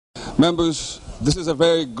Members, this is a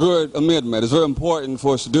very good amendment. It's very important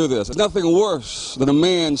for us to do this. There's nothing worse than a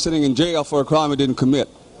man sitting in jail for a crime he didn't commit.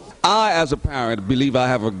 I, as a parent, believe I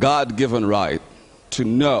have a God-given right to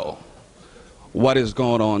know what is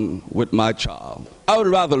going on with my child. I would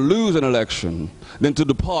rather lose an election than to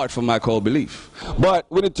depart from my core belief. But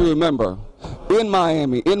we need to remember, in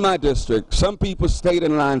Miami, in my district, some people stayed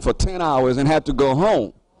in line for 10 hours and had to go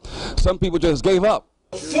home. Some people just gave up.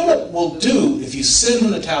 Phillip will do, if you send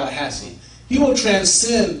him to Tallahassee, he will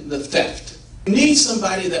transcend the theft. You need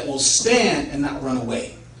somebody that will stand and not run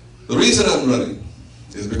away. The reason I'm running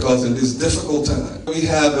is because in this difficult time, we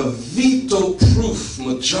have a veto-proof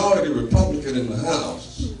majority Republican in the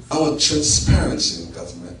House. I want transparency in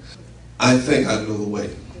government. I think I know the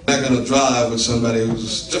way. I'm not going to drive with somebody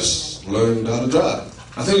who's just learned how to drive.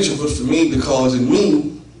 I think you should vote for me because in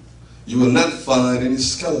me, you will not find any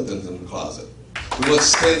skeletons in the closet. We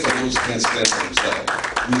must stand for those who can't stand for themselves.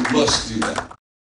 We must do that.